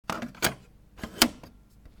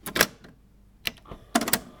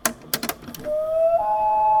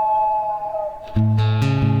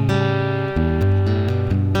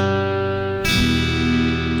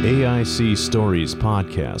AIC Stories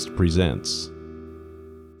Podcast presents.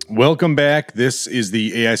 Welcome back. This is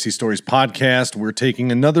the AIC Stories Podcast. We're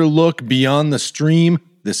taking another look beyond the stream.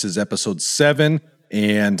 This is episode 7,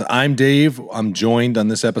 and I'm Dave. I'm joined on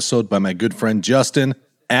this episode by my good friend Justin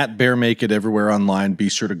at Bear Make It everywhere online. Be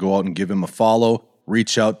sure to go out and give him a follow.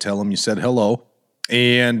 Reach out, tell him you said hello.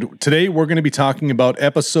 And today we're going to be talking about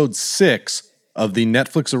episode 6 of the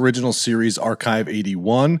Netflix original series Archive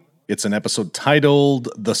 81. It's an episode titled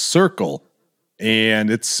The Circle, and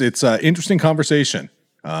it's an interesting conversation.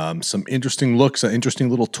 Some interesting looks, an interesting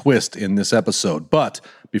little twist in this episode. But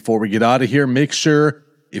before we get out of here, make sure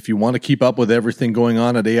if you want to keep up with everything going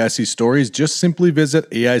on at AIC Stories, just simply visit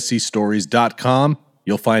AICstories.com.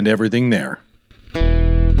 You'll find everything there.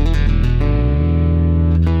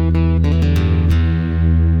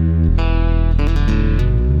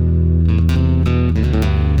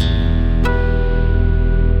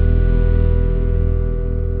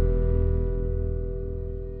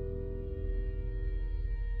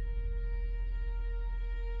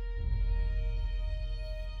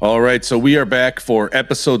 All right, so we are back for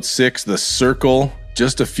episode 6, The Circle.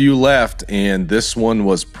 Just a few left, and this one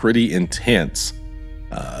was pretty intense.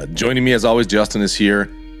 Joining me, as always, Justin is here.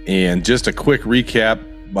 And just a quick recap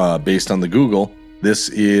based on the Google. This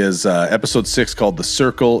is episode 6 called The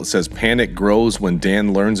Circle. It says, panic grows when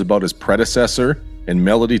Dan learns about his predecessor, and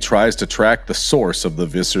Melody tries to track the source of the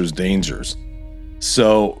Visser's dangers.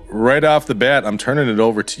 So right off the bat, I'm turning it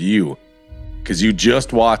over to you, because you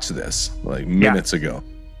just watched this like minutes ago.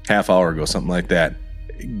 Half hour ago, something like that.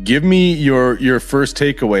 Give me your first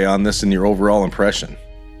takeaway on this and your overall impression.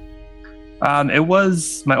 My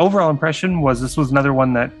overall impression was this was another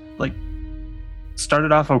one that like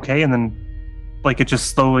started off okay, and then like it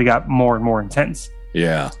just slowly got more and more intense.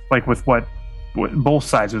 Yeah. Like with both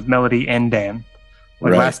sides, with Melody and Dan.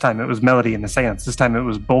 Like last time it was Melody in the seance. This time it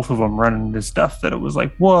was both of them running this stuff that it was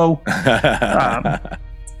like, whoa.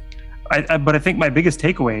 But I think my biggest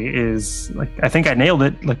takeaway is, like, I think I nailed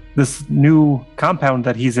it. Like, this new compound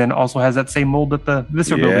that he's in also has that same mold that the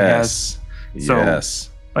Visser building has. So,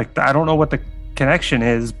 like, I don't know what the connection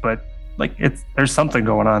is, but like, there's something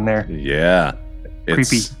going on there. Yeah,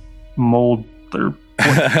 creepy mold or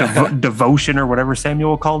devotion or whatever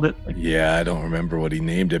Samuel called it. Yeah, I don't remember what he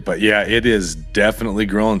named it, but yeah, it is definitely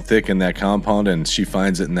growing thick in that compound, and she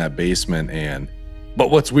finds it in that basement.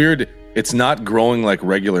 But what's weird, it's not growing like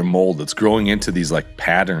regular mold. It's growing into these like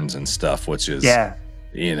patterns and stuff, which is,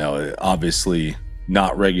 obviously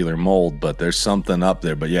not regular mold, but there's something up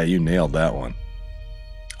there. But yeah, you nailed that one.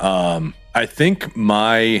 I think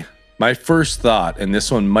my first thought, and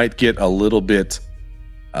this one might get a little bit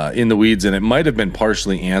in the weeds, and it might have been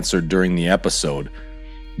partially answered during the episode,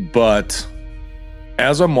 but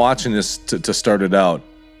as I'm watching this to start it out,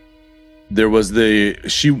 there was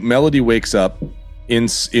Melody wakes up in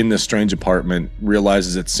this strange apartment,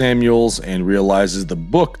 realizes it's Samuel's, and realizes the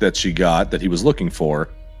book that she got that he was looking for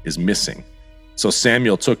is missing. So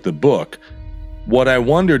Samuel took the book. What I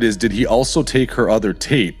wondered is, did he also take her other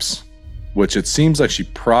tapes? Which it seems like she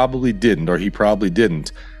probably didn't, or he probably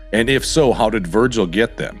didn't. And if so, how did Virgil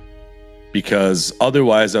get them? Because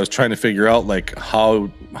otherwise I was trying to figure out, like, how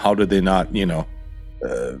did they not,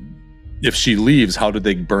 if she leaves, how did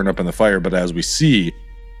they burn up in the fire? But as we see,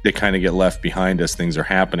 they kind of get left behind as things are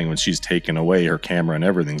happening. When she's taken away, her camera and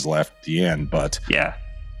everything's left at the end. But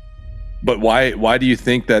why do you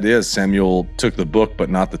think that is? Samuel took the book but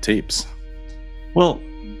not the tapes. Well,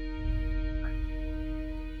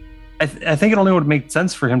 I think it only would make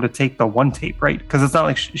sense for him to take the one tape, right? Because it's not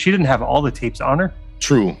like she didn't have all the tapes on her.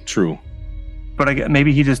 True. But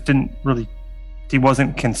maybe he just he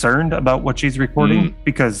wasn't concerned about what she's recording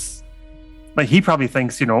because, like, he probably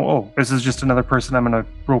thinks, this is just another person I'm going to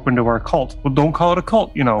rope into our cult. Well, don't call it a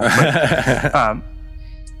cult, because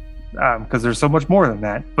there's so much more than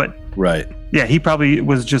that. But yeah, he probably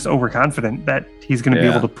was just overconfident that he's going to be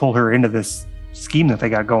able to pull her into this scheme that they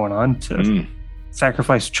got going on to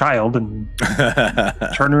sacrifice a child and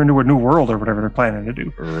turn her into a new world or whatever they're planning to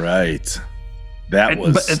do. Right. That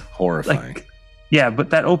was horrifying. But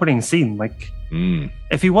that opening scene, like,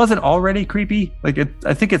 if he wasn't already creepy, like,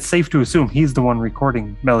 I think it's safe to assume he's the one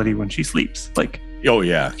recording Melody when she sleeps. Like, oh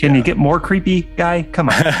yeah, can you get more creepy, guy? Come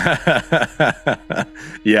on.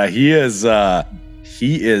 Yeah, he is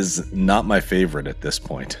not my favorite at this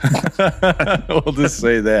point. We'll just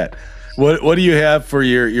say that. What do you have for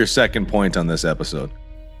your second point on this episode?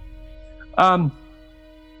 I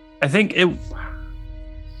think it,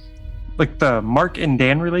 like, the Mark and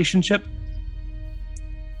Dan relationship,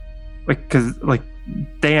 like, because, like,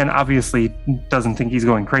 Dan obviously doesn't think he's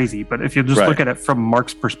going crazy, but if you just look at it from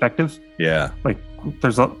Mark's perspective, like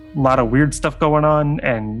there's a lot of weird stuff going on,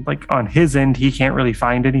 and like on his end, he can't really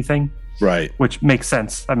find anything. Right. Which makes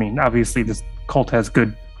sense. I mean, obviously this cult has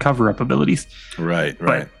good cover-up abilities. Right.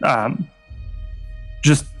 But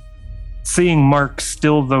just seeing Mark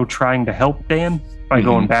still, though, trying to help Dan by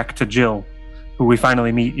going back to Jill, who we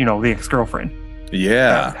finally meet, you know, the ex-girlfriend.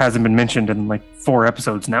 Yeah. Hasn't been mentioned in like 4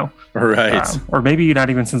 episodes now. Right. Or maybe not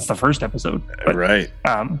even since the first episode. But, right.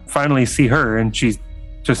 Finally see her, and she's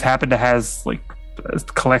just happened to has like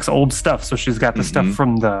collects old stuff. So she's got the stuff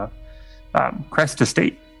from the Crest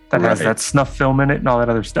estate that has that snuff film in it and all that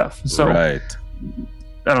other stuff. So I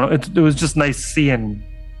don't know. It was just nice seeing,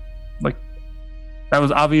 like, that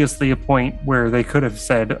was obviously a point where they could have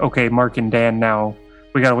said, okay, Mark and Dan now,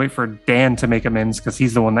 we got to wait for Dan to make amends because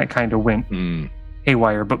he's the one that kind of went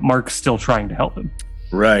haywire, but Mark's still trying to help him.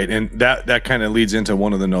 Right. And that kind of leads into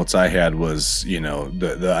one of the notes I had was, you know,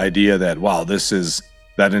 the idea that, wow, this is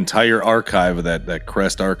that entire archive, that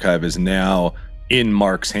Crest archive is now in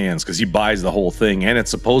Mark's hands because he buys the whole thing and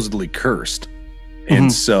it's supposedly cursed.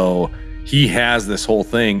 And so he has this whole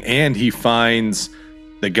thing and he finds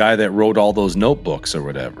the guy that wrote all those notebooks or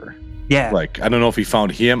whatever. Yeah. Like, I don't know if he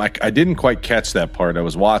found him. I didn't quite catch that part. I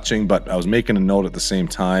was watching, but I was making a note at the same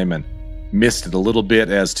time and missed it a little bit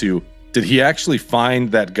as to, did he actually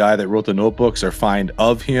find that guy that wrote the notebooks or find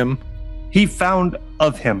of him? He found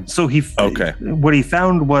of him. So what he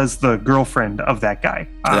found was the girlfriend of that guy.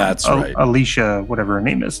 That's right. Alicia, whatever her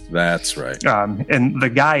name is. That's right. And the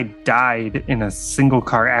guy died in a single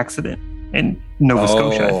car accident in Nova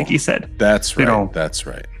Scotia, I think he said. That's right. You know, that's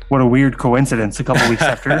right. What a weird coincidence. A couple weeks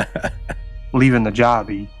after leaving the job,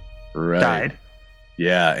 he died.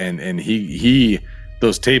 Yeah, and he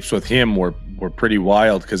those tapes with him were pretty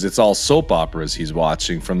wild because it's all soap operas he's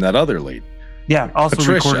watching from that other lady. Yeah, also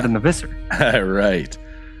Patricia. Recorded in the Visser.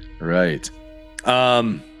 Right.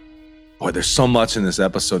 Boy, there's so much in this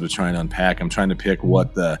episode to try and unpack. I'm trying to pick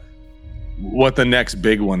what the next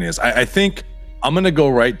big one is. I think I'm going to go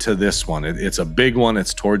right to this one. It's a big one.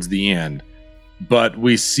 It's towards the end. But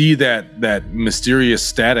we see that mysterious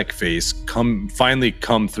static face finally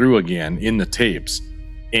come through again in the tapes.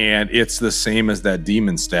 And it's the same as that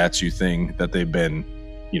demon statue thing that they've been,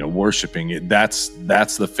 you know, worshiping. That's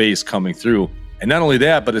the face coming through. And not only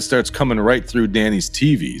that, but it starts coming right through Danny's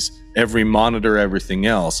TVs, every monitor, everything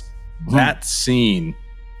else. That scene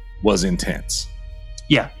was intense.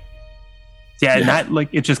 Yeah. And that, like,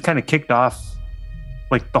 it just kind of kicked off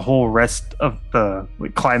like the whole rest of the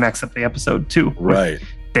climax of the episode too. Right.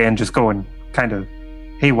 Dan just going kind of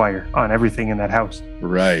haywire on everything in that house.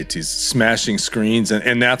 Right. He's smashing screens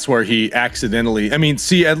and that's where he accidentally, I mean,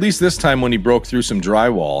 see, at least this time when he broke through some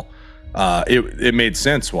drywall, it made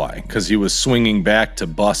sense why, because he was swinging back to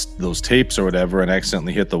bust those tapes or whatever and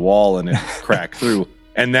accidentally hit the wall and it cracked through.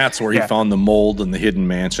 And that's where he found the mold and the hidden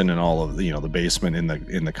mansion and all of the, you know, the basement in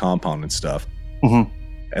the compound and stuff.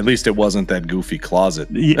 At least it wasn't that goofy closet.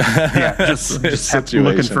 Just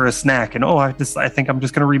looking for a snack and I think I'm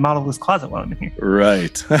just going to remodel this closet while I'm in here.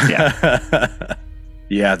 Right.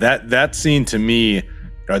 Yeah. That scene to me,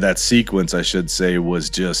 or that sequence I should say, was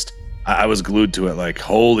just, I was glued to it. Like,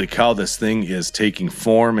 holy cow, this thing is taking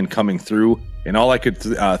form and coming through. And all I could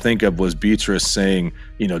think of was Beatrice saying,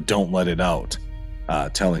 you know, don't let it out,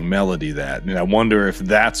 telling Melody that. And I wonder if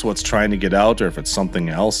that's what's trying to get out or if it's something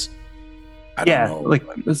else. I don't know. Like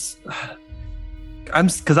this, I'm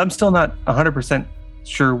still not 100%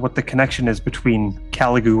 sure what the connection is between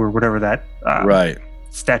Caligoo or whatever that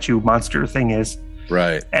statue monster thing is,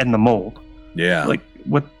 and the mold. Yeah, like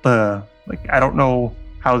what the I don't know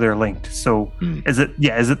how they're linked. So is it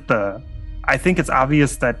the? I think it's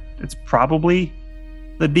obvious that it's probably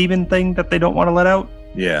the demon thing that they don't want to let out.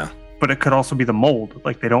 Yeah, but it could also be the mold.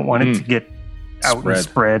 Like they don't want it to get out and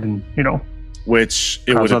spread, and you know, which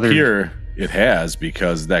it would appear. It has,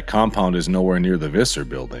 because that compound is nowhere near the Visser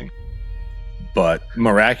building. But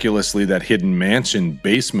miraculously, that hidden mansion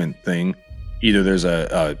basement thing, either there's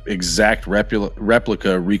a exact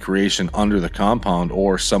replica recreation under the compound,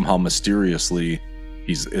 or somehow mysteriously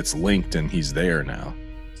it's linked and he's there now.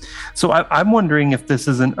 So I'm wondering if this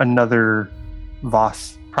isn't another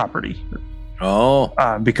Voss property.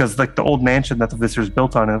 Because like the old mansion that the Vissers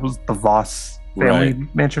built on, it was the Voss family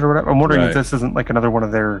mansion or whatever. I'm wondering if this isn't like another one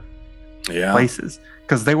of their places,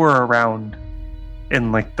 because they were around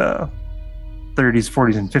in like the 30s,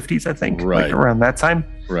 40s, and 50s, I think, like around that time.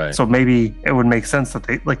 So maybe it would make sense that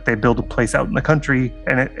they build a place out in the country,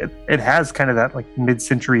 and it has kind of that like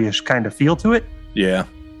mid-century-ish kind of feel to it. Yeah.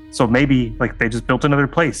 So maybe like they just built another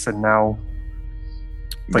place, and now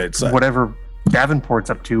like whatever Davenport's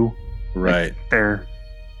up to. Right. There.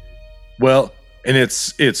 Well, and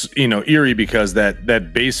it's eerie because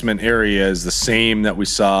that basement area is the same that we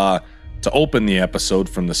saw to open the episode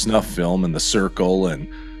from the snuff film and the circle and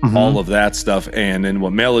all of that stuff, and then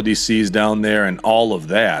what Melody sees down there and all of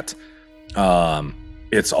that.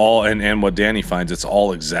 It's all and what Danny finds, it's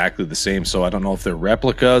all exactly the same. So I don't know if they're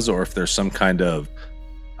replicas or if there's some kind of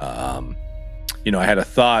I had a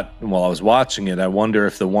thought while I was watching it. I wonder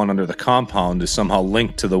if the one under the compound is somehow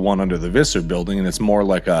linked to the one under the Visser building, and it's more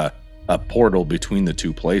like a portal between the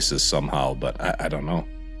two places somehow, but I don't know.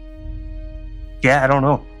 Yeah, I don't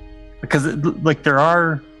know. Because there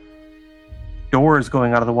are doors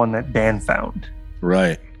going out of the one that Dan found.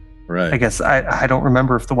 Right. I guess I don't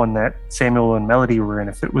remember if the one that Samuel and Melody were in,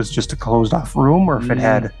 if it was just a closed off room or if it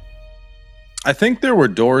had... I think there were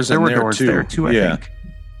doors in there too. There were doors there too, I think.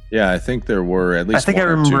 Yeah, I think there were at least I think I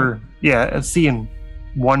remember, seeing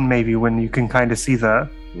one maybe when you can kind of see the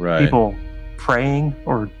people praying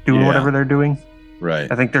or doing whatever they're doing.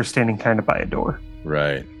 Right. I think they're standing kind of by a door.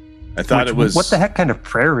 Right. I thought it was... What the heck kind of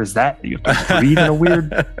prayer is that? You have to breathe in a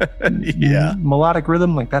weird melodic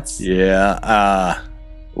rhythm? Like that's... Yeah.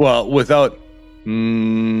 Well, without... I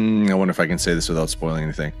wonder if I can say this without spoiling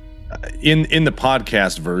anything. In the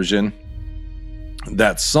podcast version,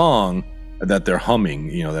 that song that they're humming,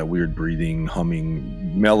 that weird breathing,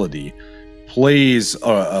 humming melody, plays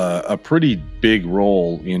a pretty big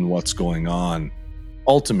role in what's going on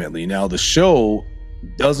ultimately. Now, the show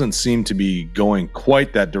doesn't seem to be going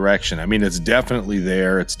quite that direction. I mean, it's definitely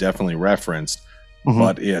there, it's definitely referenced,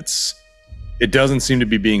 but it doesn't seem to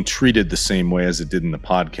be being treated the same way as it did in the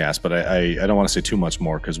podcast. But I don't want to say too much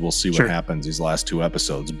more because we'll see what happens these last two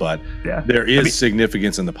episodes. But there is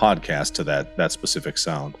significance in the podcast to that specific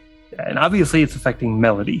sound. Yeah, and obviously it's affecting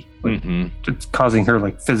Melody. It's causing her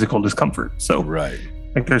like physical discomfort. So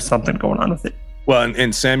there's something going on with it. Well,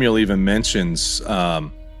 and Samuel even mentions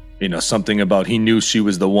something about he knew she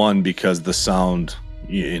was the one because the sound,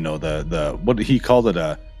 the what he called it,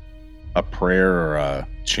 a prayer or a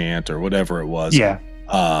chant or whatever it was. Yeah.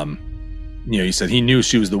 He said he knew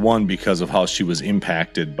she was the one because of how she was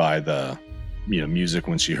impacted by the music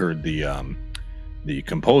when she heard the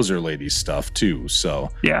composer lady's stuff too. So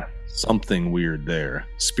something weird there.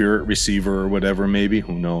 Spirit receiver or whatever, maybe,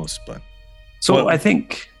 who knows, but I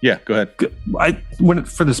think go ahead.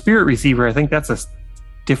 For the spirit receiver, I think that's a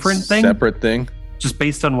different thing, separate thing, just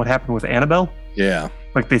based on what happened with Annabelle.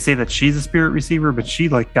 Like they say that she's a spirit receiver, but she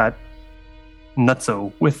like got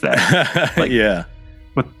nutso with that,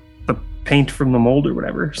 with the paint from the mold or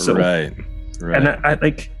whatever. So right.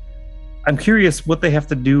 And I'm curious what they have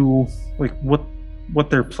to do, like what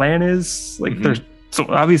their plan is. Like so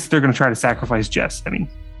obviously they're going to try to sacrifice Jess. I mean,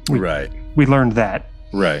 we learned that,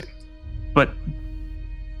 right? But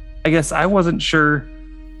I guess I wasn't sure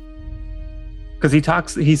because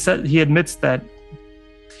he admits that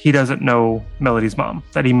he doesn't know Melody's mom,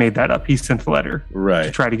 that he made that up. He sent the letter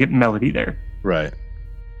to try to get Melody there. Right.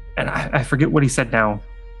 And I forget what he said now,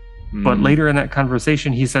 but later in that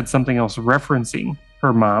conversation, he said something else referencing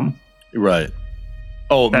her mom. Right.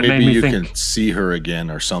 Oh, that maybe you can see her again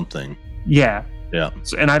or something. Yeah. Yeah.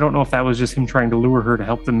 So, and I don't know if that was just him trying to lure her to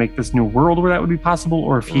help them make this new world where that would be possible,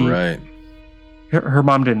 or if her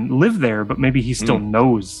mom didn't live there, but maybe he still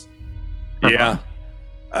knows. Yeah.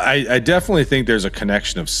 I definitely think there's a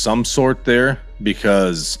connection of some sort there,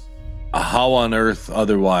 because how on earth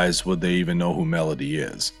otherwise would they even know who Melody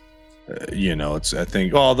is? I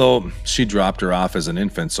think, although she dropped her off as an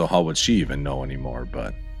infant, so how would she even know anymore?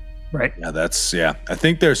 But I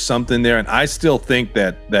think there's something there. And I still think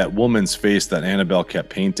that woman's face that Annabelle kept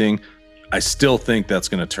painting, I still think that's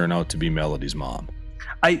going to turn out to be Melody's mom.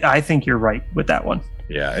 I think you're right with that one.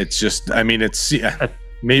 Yeah, it's just, I mean, it's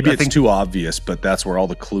maybe it's too obvious, but that's where all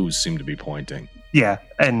the clues seem to be pointing. Yeah,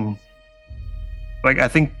 and I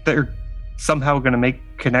think they're somehow going to make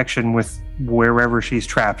connection with wherever she's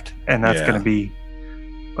trapped, and that's going to be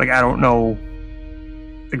I don't know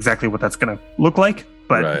exactly what that's going to look like,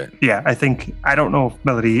 but I don't know if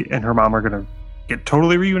Melody and her mom are going to get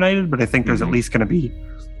totally reunited, but I think there's at least going to be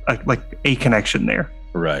a connection there,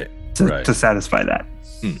 to satisfy that.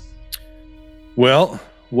 Well,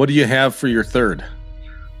 what do you have for your third?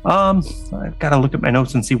 I've got to look at my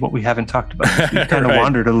notes and see what we haven't talked about. We kind of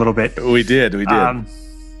wandered a little bit. We did.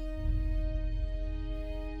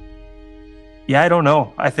 Yeah, I don't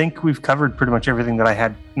know. I think we've covered pretty much everything that I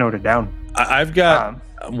had noted down. I've got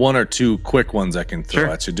one or two quick ones I can throw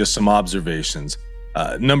at you, just some observations.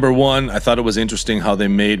 Number one, I thought it was interesting how they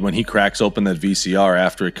made, when he cracks open that VCR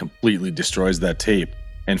after it completely destroys that tape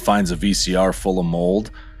and finds a VCR full of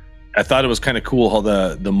mold, I thought it was kind of cool how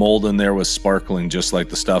the mold in there was sparkling just like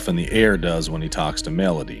the stuff in the air does when he talks to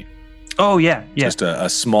Melody. Oh, yeah. Just a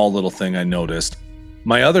small little thing I noticed.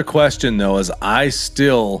 My other question, though, is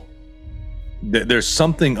there's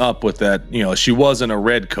something up with that. She was in a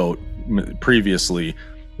red coat previously.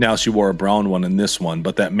 Now she wore a brown one in this one,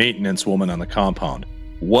 but that maintenance woman on the compound,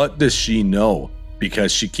 what does she know?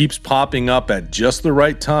 Because she keeps popping up at just the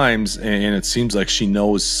right times, and it seems like she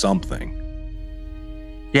knows something.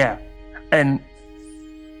 Yeah. And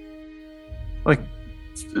like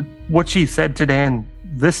what she said to Dan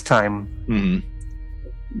this time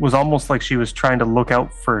was almost like she was trying to look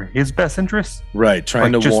out for his best interests. Right.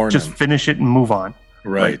 Trying to warn him. Just finish it and move on.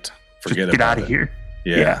 Right. Like, Forget just get about out of it. here.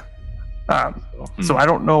 Yeah. So I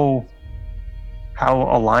don't know how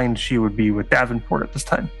aligned she would be with Davenport at this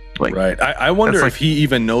time. Like, right. I wonder if he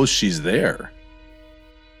even knows she's there.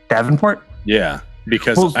 Davenport? Yeah.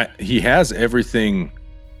 Because he has everything,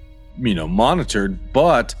 monitored.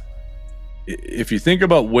 But if you think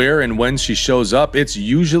about where and when she shows up, it's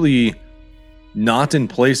usually not in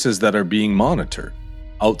places that are being monitored.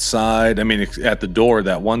 Outside, at the door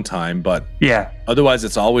that one time, but yeah. Otherwise,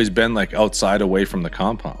 it's always been like outside, away from the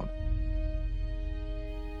compound.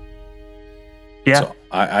 Yeah. So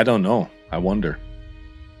I don't know. I wonder.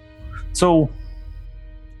 So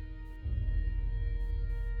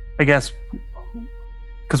I guess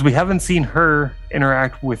because we haven't seen her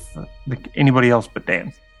interact with anybody else but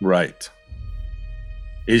Dan. Right.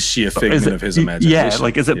 Is she a figment of his imagination? Yeah.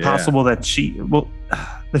 Like, is it possible that she's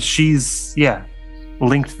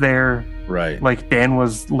linked there? Right. Like Dan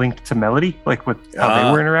was linked to Melody, like with how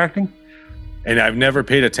they were interacting. And I've never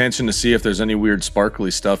paid attention to see if there's any weird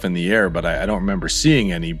sparkly stuff in the air, but I don't remember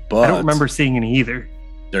seeing any. But I don't remember seeing any either.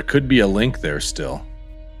 There could be a link there still.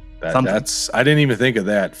 That's I didn't even think of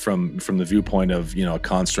that from the viewpoint of a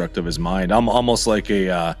construct of his mind. I'm almost like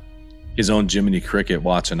his own Jiminy Cricket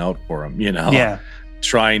watching out for him. Yeah.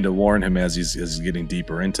 Trying to warn him as he's getting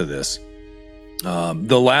deeper into this.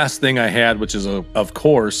 The last thing I had, which is of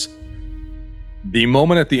course, the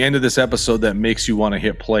moment at the end of this episode that makes you want to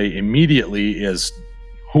hit play immediately is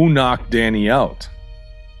who knocked Danny out?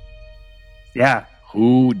 Yeah.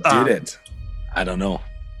 Who did it? I don't know.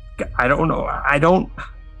 I don't know.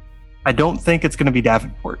 I don't think it's going to be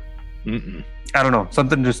Davenport. Mm-mm. I don't know.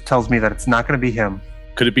 Something just tells me that it's not going to be him.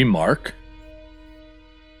 Could it be Mark?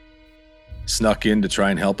 Snuck in to try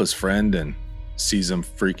and help his friend and sees him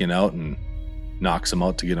freaking out and knocks him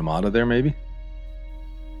out to get him out of there, maybe?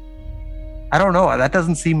 I don't know. That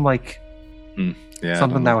doesn't seem like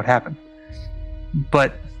something that would happen.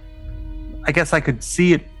 But I guess I could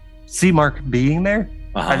see Mark being there.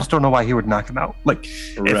 I just don't know why he would knock him out. Like,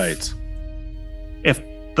 if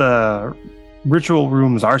the ritual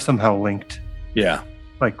rooms are somehow linked. Yeah.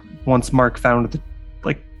 Like once Mark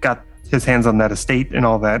got his hands on that estate and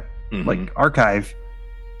all that, archive,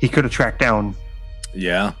 he could have tracked down.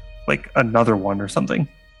 Yeah. Like another one or something.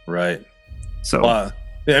 Right. So,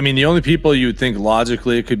 the only people you would think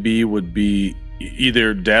logically it could be would be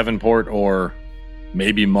either Davenport or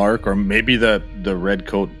maybe Mark or maybe the red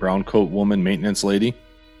coat, brown coat woman, maintenance lady.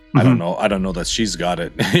 I don't know. I don't know that she's got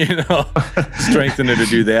it, strength in her to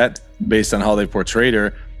do that based on how they portrayed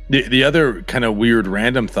her. The other kind of weird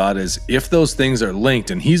random thought is if those things are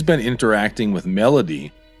linked and he's been interacting with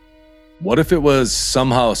Melody, what if it was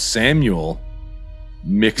somehow Samuel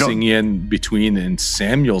mixing in between and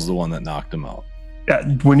Samuel's the one that knocked him out? Yeah,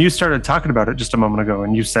 when you started talking about it just a moment ago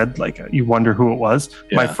and you said you wonder who it was,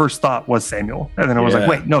 my first thought was Samuel. And then I was like,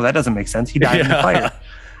 wait, no, that doesn't make sense. He died in the fire.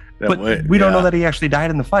 But we don't know that he actually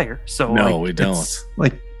died in the fire. So no, we don't.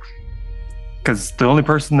 Because the only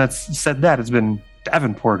person that's said that has been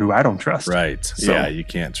Davenport, who I don't trust. Right. So. Yeah, you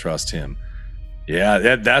can't trust him.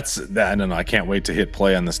 Yeah, that's that. I don't know. I can't wait to hit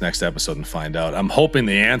play on this next episode and find out. I'm hoping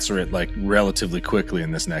they answer it relatively quickly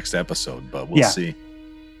in this next episode, but we'll see.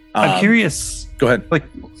 I'm curious. Go ahead.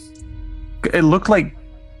 It looked like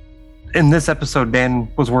in this episode,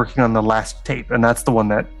 Dan was working on the last tape, and that's the one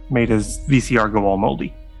that made his VCR go all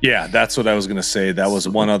moldy. Yeah, that's what I was going to say. That was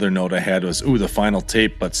one other note I had was, the final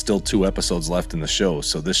tape, but still 2 episodes left in the show,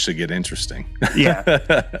 so this should get interesting.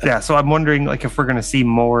 Yeah. So I'm wondering, if we're going to see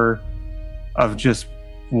more of just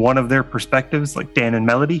one of their perspectives, like Dan and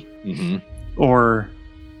Melody, or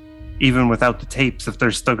even without the tapes, if they're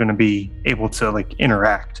still going to be able to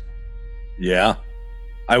interact. Yeah.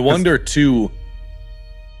 I wonder too,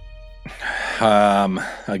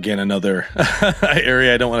 again, another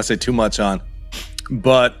area I don't want to say too much on,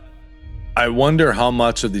 but I wonder how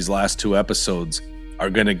much of these last 2 episodes are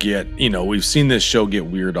going to get, we've seen this show get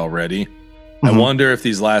weird already. I wonder if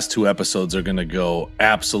these last 2 episodes are going to go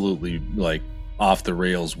absolutely off the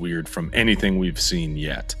rails weird from anything we've seen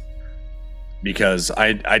yet. Because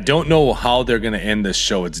I don't know how they're going to end this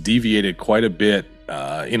show. It's deviated quite a bit,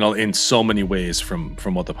 in so many ways from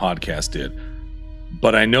what the podcast did.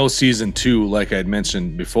 But I know season 2, like I had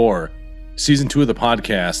mentioned before, season 2 of the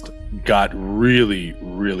podcast got really,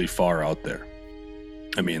 really far out there.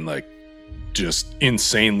 I mean, like, just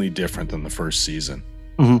insanely different than the first season.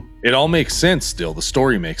 Mm-hmm. It all makes sense still. The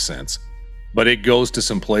story makes sense. But it goes to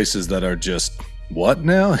some places that are just, what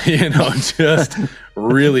now? Just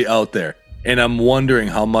really out there. And I'm wondering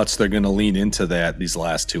how much they're going to lean into that these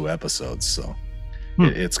last 2 episodes. So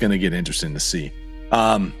it's going to get interesting to see.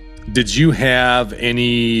 Did you have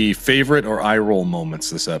any favorite or eye roll moments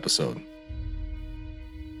this episode?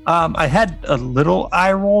 I had a little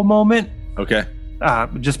eye roll moment. Okay.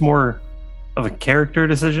 Just more of a character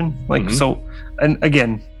decision. So, and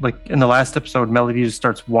again, like in the last episode, Melody just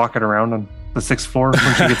starts walking around on the 6th floor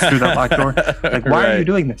when she gets through that locked door. Like, why are you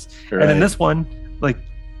doing this? Right. And in this one, like,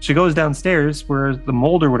 she goes downstairs where the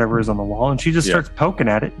mold or whatever is on the wall, and she just starts poking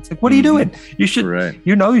at it. It's like, what are you doing? You should,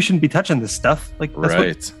 you shouldn't be touching this stuff. Like, that's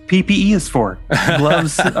what PPE is for.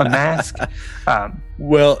 Gloves, a mask.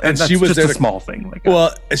 And she was just there a small thing.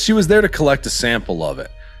 She was there to collect a sample of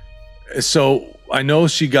it. So I know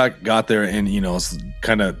she got there and, was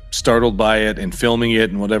kind of startled by it and filming it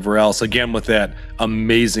and whatever else, again, with that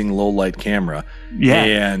amazing low light camera. Yeah.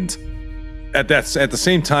 And at the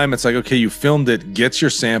same time, it's like, okay, you filmed it, get your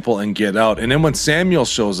sample and get out. And then when Samuel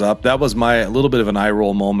shows up, that was a little bit of an eye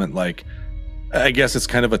roll moment. Like, I guess it's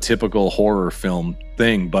kind of a typical horror film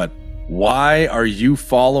thing, but why are you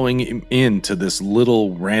following him into this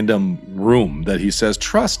little random room that he says,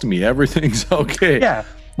 trust me, everything's okay? Yeah.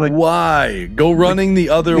 Like, why? Go running the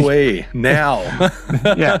other way now.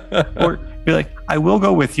 Yeah. Or be like, I will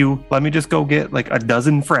go with you. Let me just go get like a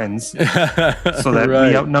dozen friends so that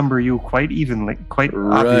we outnumber you quite evenly, quite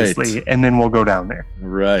obviously, and then we'll go down there.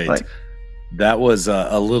 Right. Like, that was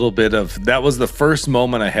a little bit of, that was the first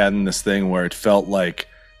moment I had in this thing where it felt like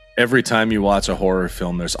every time you watch a horror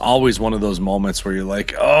film, there's always one of those moments where you're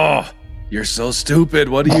like, oh, you're so stupid.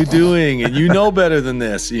 What are you doing? And you know better than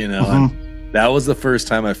this, And that was the first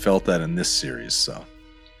time I felt that in this series. So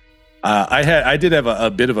I did have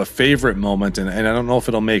a bit of a favorite moment, and I don't know if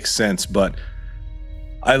it'll make sense, but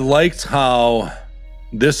I liked how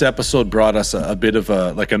this episode brought us a bit of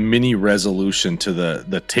a mini resolution to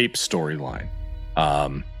the tape storyline,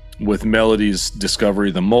 with Melody's discovery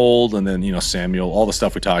of the mold, and then Samuel, all the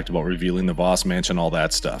stuff we talked about, revealing the Voss mansion, all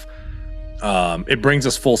that stuff. It brings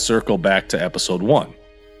us full circle back to episode 1.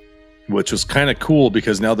 Which was kind of cool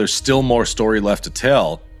because now there's still more story left to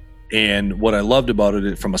tell. And what I loved about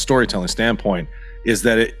it from a storytelling standpoint is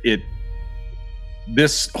that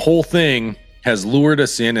this whole thing has lured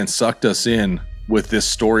us in and sucked us in with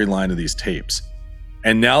this storyline of these tapes.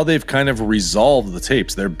 And now they've kind of resolved the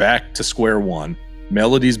tapes. They're back to square one.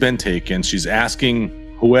 Melody's been taken. She's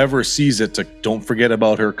asking whoever sees it to don't forget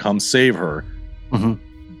about her, come save her. Mm-hmm.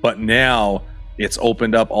 But now it's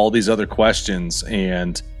opened up all these other questions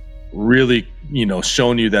and really,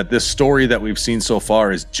 shown you that this story that we've seen so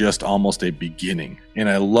far is just almost a beginning. And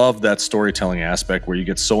I love that storytelling aspect where you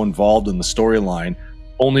get so involved in the storyline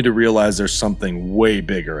only to realize there's something way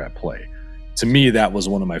bigger at play. To me, that was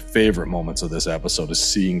one of my favorite moments of this episode, is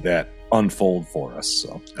seeing that unfold for us.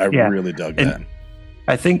 So I really dug that.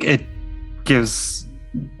 I think it gives,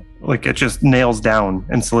 it just nails down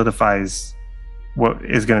and solidifies what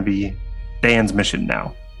is going to be Dan's mission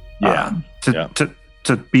now. Yeah.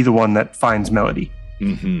 To be the one that finds Melody.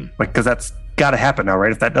 Mm-hmm. Because that's got to happen now,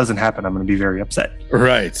 right? If that doesn't happen, I'm going to be very upset.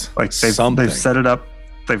 Right. They've set it up.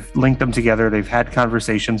 They've linked them together. They've had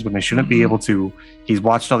conversations when they shouldn't be able to. He's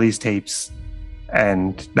watched all these tapes,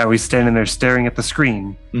 and now he's standing there staring at the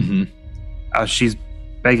screen. Mm-hmm. She's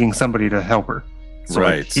begging somebody to help her.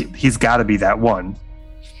 So he's got to be that one.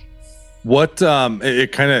 What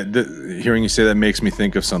it kind of hearing you say that makes me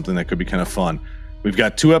think of something that could be kind of fun. We've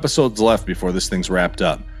got 2 episodes left before this thing's wrapped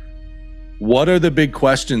up. What are the big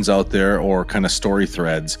questions out there, or kind of story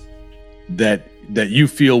threads that you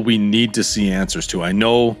feel we need to see answers to? I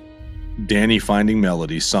know Danny finding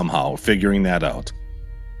Melody somehow, figuring that out.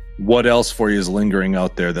 What else for you is lingering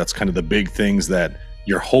out there that's kind of the big things that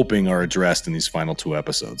you're hoping are addressed in these final 2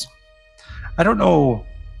 episodes? I don't know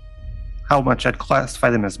how much I'd classify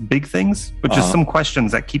them as big things, but just some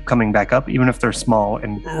questions that keep coming back up, even if they're small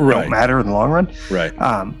and don't matter in the long run. Right.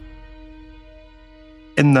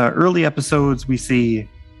 In the early episodes, we see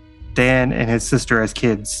Dan and his sister as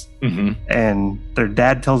kids, and their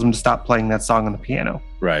dad tells them to stop playing that song on the piano.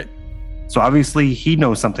 Right. So obviously he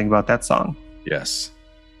knows something about that song. Yes.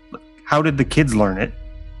 How did the kids learn it?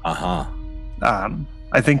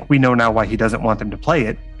 I think we know now why he doesn't want them to play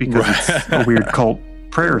it, because it's a weird cult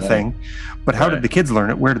prayer thing. But how did the kids learn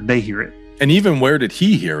it? Where did they hear it? And even where did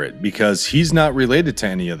he hear it? Because he's not related to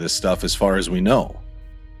any of this stuff as far as we know.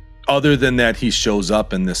 Other than that, he shows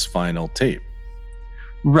up in this final tape.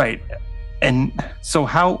 Right. And so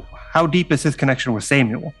how deep is his connection with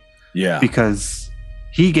Samuel? Yeah. Because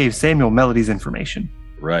he gave Samuel Melody's information.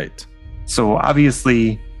 Right. So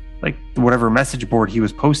obviously, like, whatever message board he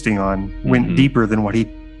was posting on went deeper than what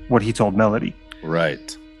he told Melody.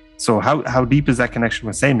 Right. So how deep is that connection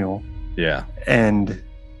with Samuel? Yeah. And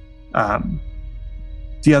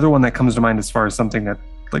the other one that comes to mind as far as something that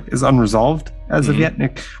like is unresolved as of yet,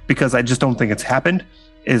 because I just don't think it's happened,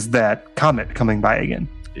 is that comet coming by again.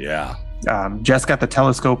 Yeah. Jess got the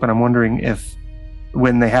telescope, and I'm wondering if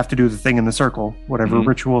when they have to do the thing in the circle, whatever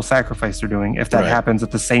ritual sacrifice they're doing, if that happens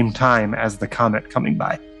at the same time as the comet coming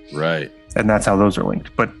by. Right. And that's how those are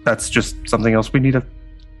linked. But that's just something else we need a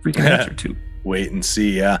freaking answer to. Wait and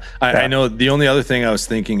see. Yeah. I know the only other thing I was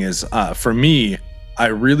thinking is, for me, I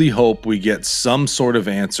really hope we get some sort of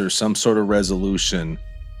answer, some sort of resolution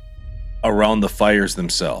around the fires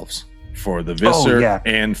themselves for the Visser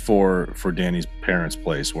and for Danny's parents'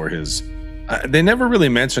 place, where his they never really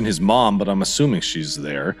mention his mom, but I'm assuming she's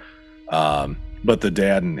there. But the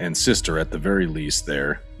dad and sister at the very least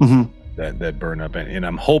there that burn up, and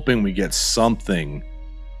I'm hoping we get something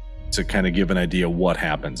to kind of give an idea what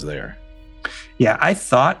happens there. Yeah, I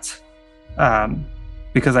thought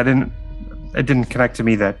because it didn't connect to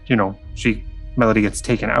me that Melody gets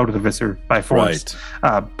taken out of the Visser by force.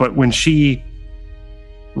 Right. But when she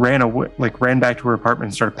ran back to her apartment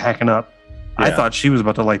and started packing up, I thought she was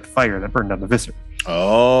about to light the fire that burned down the Visser.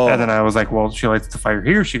 Oh. And then I was like, well, she lights the fire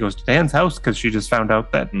here. She goes to Dan's house because she just found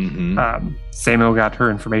out that Samuel got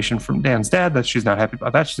her information from Dan's dad that she's not happy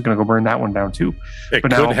about that. She's going to go burn that one down too. It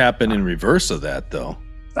could happen in reverse of that, though.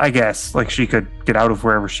 I guess, like, she could get out of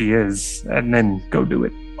wherever she is and then go do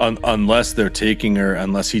it. Unless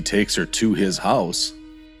he takes her to his house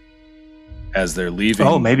as they're leaving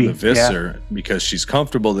the Visser, because she's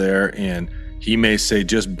comfortable there, and he may say,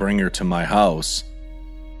 just bring her to my house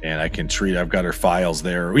and I've got her files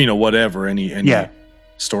there, whatever, any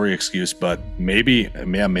story excuse. But maybe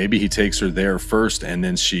he takes her there first and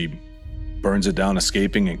then she burns it down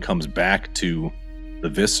escaping and comes back to the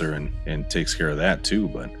Visser and takes care of that too.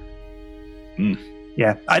 But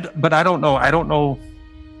I don't know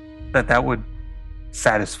that would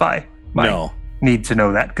satisfy my need to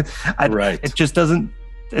know that. It just doesn't.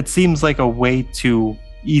 It seems like a way too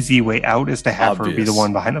easy way out is to have her be the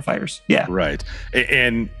one behind the fires. Yeah, right.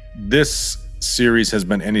 And this series has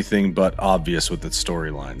been anything but obvious with its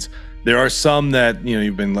storylines. There are some that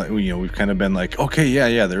you've been like, we've kind of been like, okay,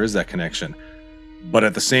 yeah, there is that connection. But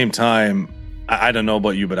at the same time, I don't know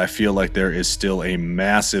about you, but I feel like there is still a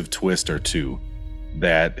massive twist or two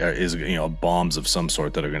that is, bombs of some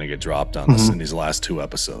sort that are going to get dropped on us in these last 2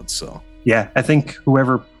 episodes. So yeah, I think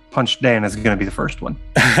whoever punched Dan is going to be the first one.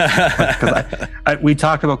 Because we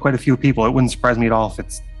talked about quite a few people. It wouldn't surprise me at all if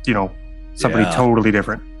it's somebody totally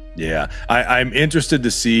different. Yeah, I'm interested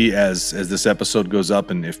to see as this episode goes up,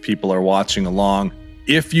 and if people are watching along,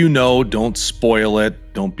 if don't spoil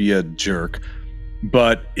it, don't be a jerk.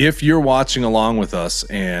 But if you're watching along with us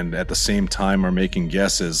and at the same time are making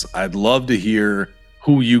guesses, I'd love to hear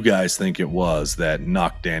who you guys think it was that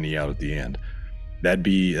knocked Danny out at the end. That'd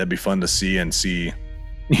be fun to see, and see,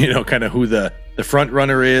 kind of who the front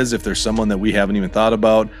runner is. If there's someone that we haven't even thought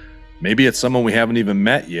about, maybe it's someone we haven't even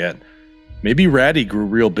met yet. Maybe Ratty grew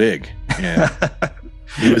real big and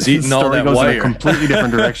he was eating all that wire. In a completely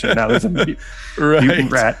different direction now. There's a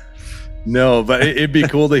mutant rat. No, but it'd be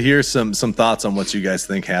cool to hear some thoughts on what you guys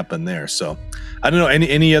think happened there. So, I don't know,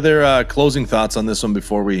 any other closing thoughts on this one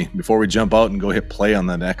before we jump out and go hit play on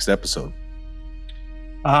the next episode?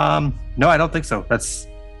 No, I don't think so.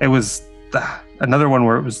 It was another one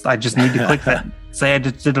where it was I just need to click that. Say I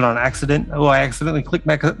just did it on accident. Oh, I accidentally clicked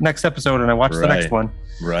next episode and I watched the next one.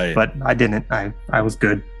 Right. But I didn't. I was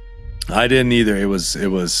good. I didn't either. It was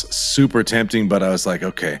super tempting, but I was like,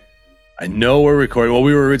 okay, I know we're recording. Well,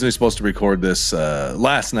 we were originally supposed to record this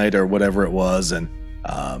last night or whatever it was, and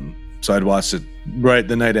so I'd watched it right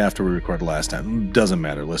the night after we recorded last time. Doesn't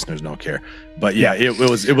matter, listeners don't care. But yeah, it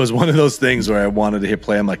was one of those things where I wanted to hit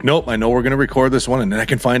play. I'm like, nope, I know we're going to record this one, and then I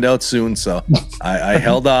can find out soon. So I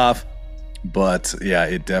held off. But yeah,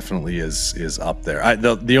 it definitely is up there.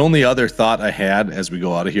 The only other thought I had as we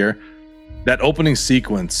go out of here, that opening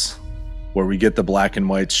sequence where we get the black and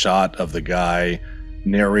white shot of the guy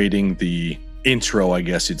narrating the intro, I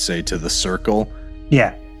guess you'd say, to the circle.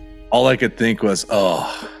 Yeah. All I could think was,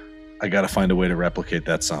 I got to find a way to replicate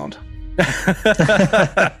that sound.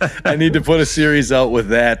 I need to put a series out with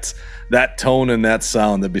that tone and that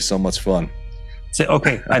sound. That'd be so much fun. So,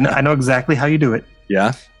 okay, I know exactly how you do it.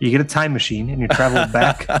 Yeah. You get a time machine and you travel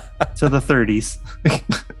back to the 30s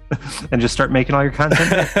and just start making all your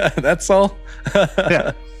content. That's all.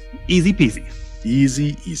 Yeah. Easy peasy.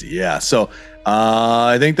 Easy. Yeah. So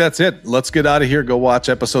I think that's it. Let's get out of here. Go watch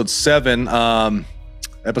episode 7.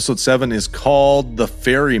 Episode 7 is called The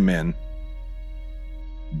Ferryman.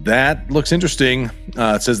 That looks interesting.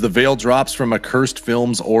 It says the veil drops from a cursed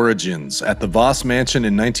film's origins. At the Voss Mansion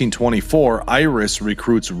in 1924, Iris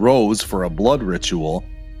recruits Rose for a blood ritual,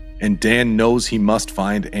 and Dan knows he must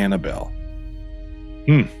find Annabelle.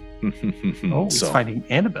 He's finding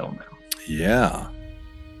Annabelle now. Yeah.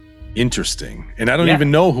 Interesting. And I don't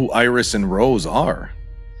even know who Iris and Rose are.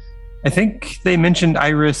 I think they mentioned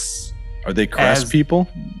Iris. Are they Crest people?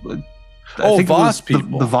 Voss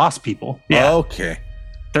people. The Voss people. Yeah. Okay.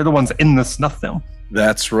 They're the ones in the snuff film.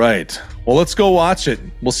 That's right. Well, let's go watch it.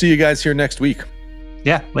 We'll see you guys here next week.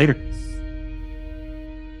 Yeah, later.